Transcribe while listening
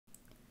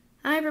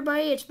Hi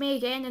everybody, it's me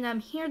again, and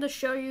I'm here to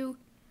show you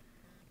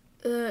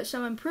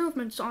some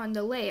improvements on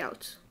the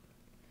layout.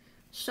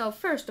 So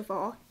first of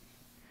all,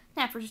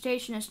 Knapford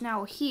Station is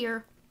now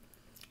here,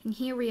 and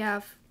here we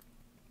have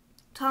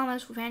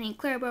Thomas with Annie and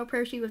Clarabelle,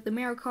 Percy with the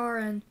mirror car,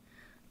 and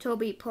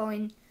Toby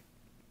pulling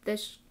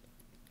this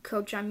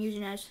coach I'm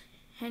using as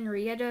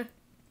Henrietta,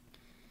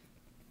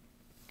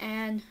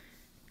 and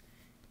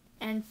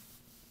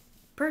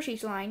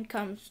Percy's line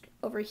comes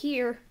over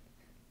here.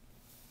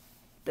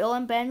 Bill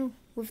and Ben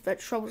with the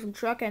troublesome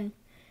truck, and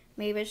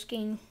Mavis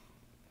getting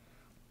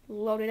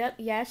loaded up.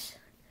 Yes,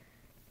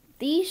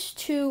 these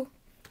two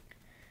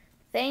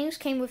things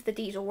came with the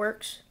Diesel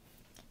Works,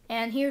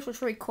 and here's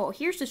what's really cool.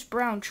 Here's this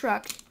brown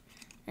truck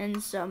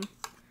and some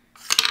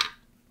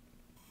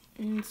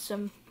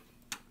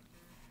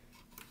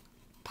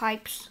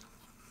pipes.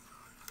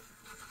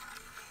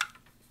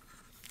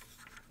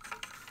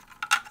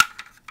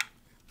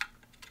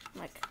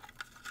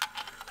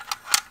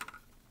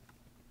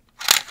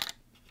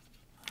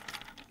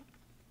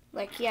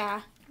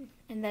 Yeah,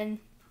 and then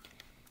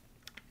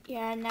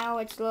now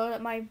it's loaded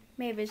up my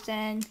Mavis,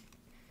 and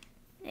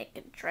it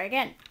can try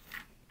again.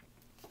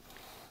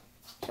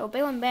 So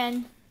Bill and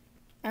Ben,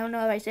 I don't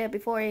know if I said it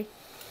before,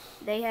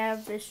 they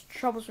have this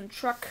troublesome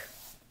truck,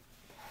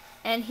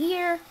 and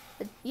here,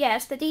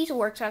 yes, the Diesel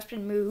Works has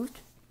been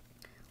moved.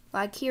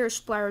 Like here's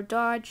Splatter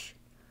Dodge,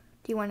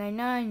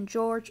 D199,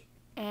 George,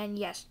 and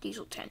yes,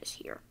 Diesel 10 is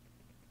here.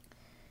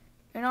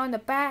 And on the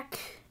back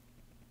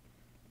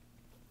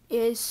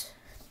is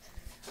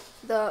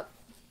the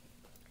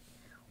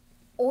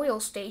oil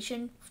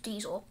station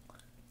Diesel,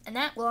 and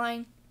that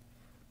line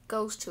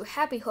goes to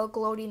Happy Hook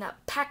loading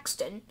up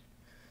Paxton,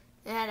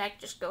 and that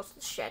just goes to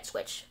the sheds,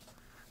 which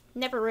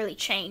never really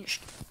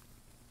changed.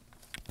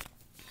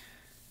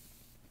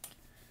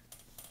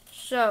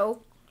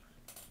 So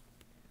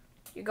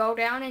you go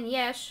down, and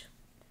yes,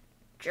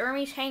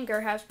 Jeremy's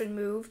hangar has been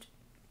moved,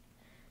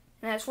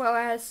 and as well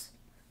as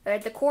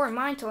the core and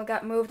mine tunnel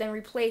got moved and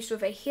replaced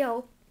with a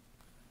hill.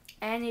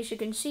 And as you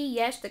can see,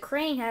 yes, the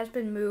crane has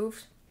been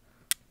moved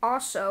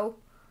also.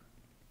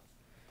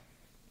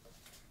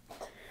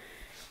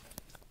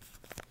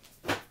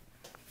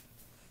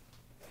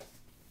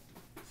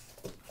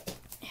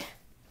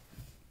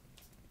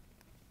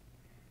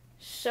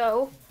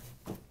 So,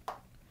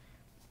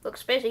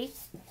 looks busy.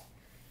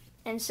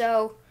 And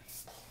so,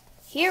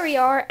 here we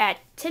are at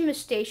Timmins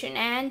Station,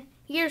 and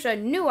here's a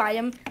new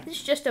item. This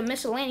is just a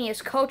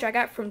miscellaneous coach I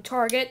got from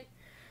Target.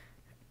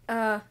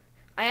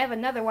 I have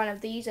another one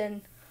of these,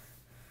 and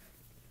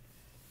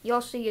you'll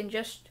see in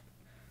just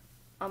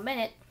a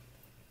minute.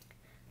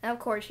 And of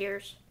course,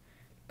 here's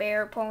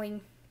Bear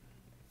pulling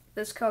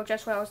this coach,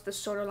 as well as the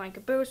Soda Line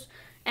caboose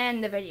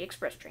and the Veggie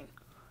Express train.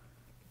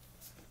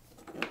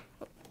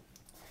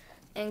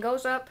 And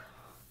goes up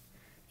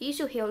these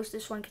two hills.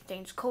 This one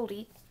contains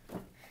Coldy.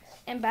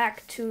 And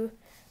back to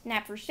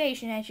Knapford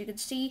Station. As you can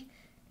see,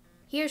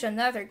 here's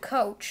another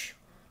coach.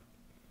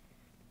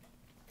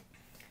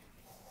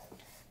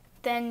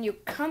 Then you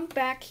come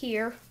back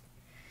here.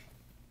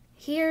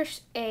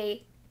 Here's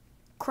a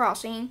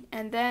crossing,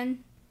 and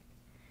then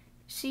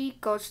see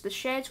goes to the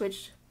sheds,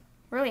 which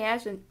really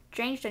hasn't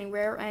changed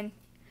anywhere. And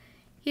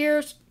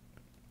here's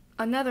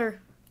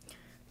another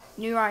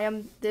new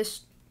item,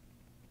 this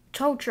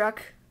tow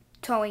truck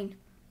towing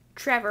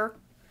Trevor.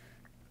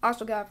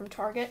 Also got it from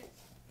Target.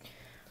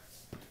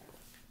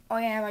 Oh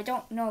yeah, I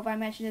don't know if I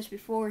mentioned this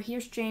before.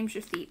 Here's James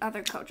with the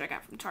other coach I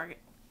got from Target.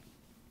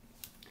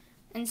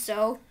 And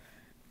so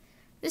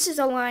this is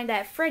a line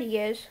that Freddy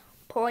is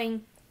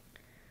pulling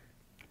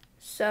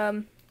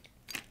some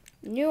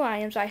new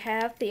items I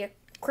have. The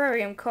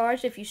aquarium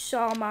cars, if you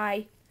saw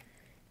my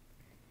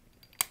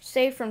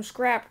Save from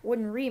Scrap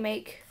wooden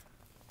remake.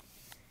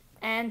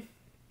 And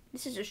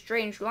this is a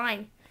strange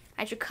line.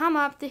 As you come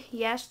up, the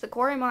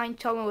quarry mine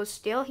tunnel is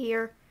still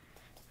here.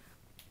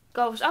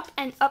 Goes up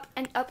and up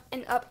and up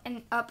and up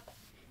and up.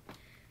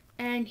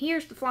 And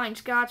here's the Flying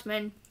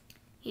Scotsman.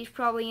 He's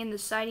probably in the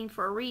siding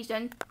for a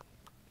reason.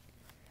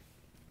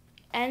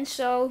 And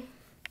so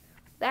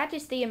that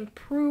is the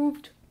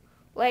improved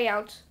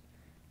layout,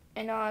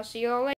 and I'll see you all later.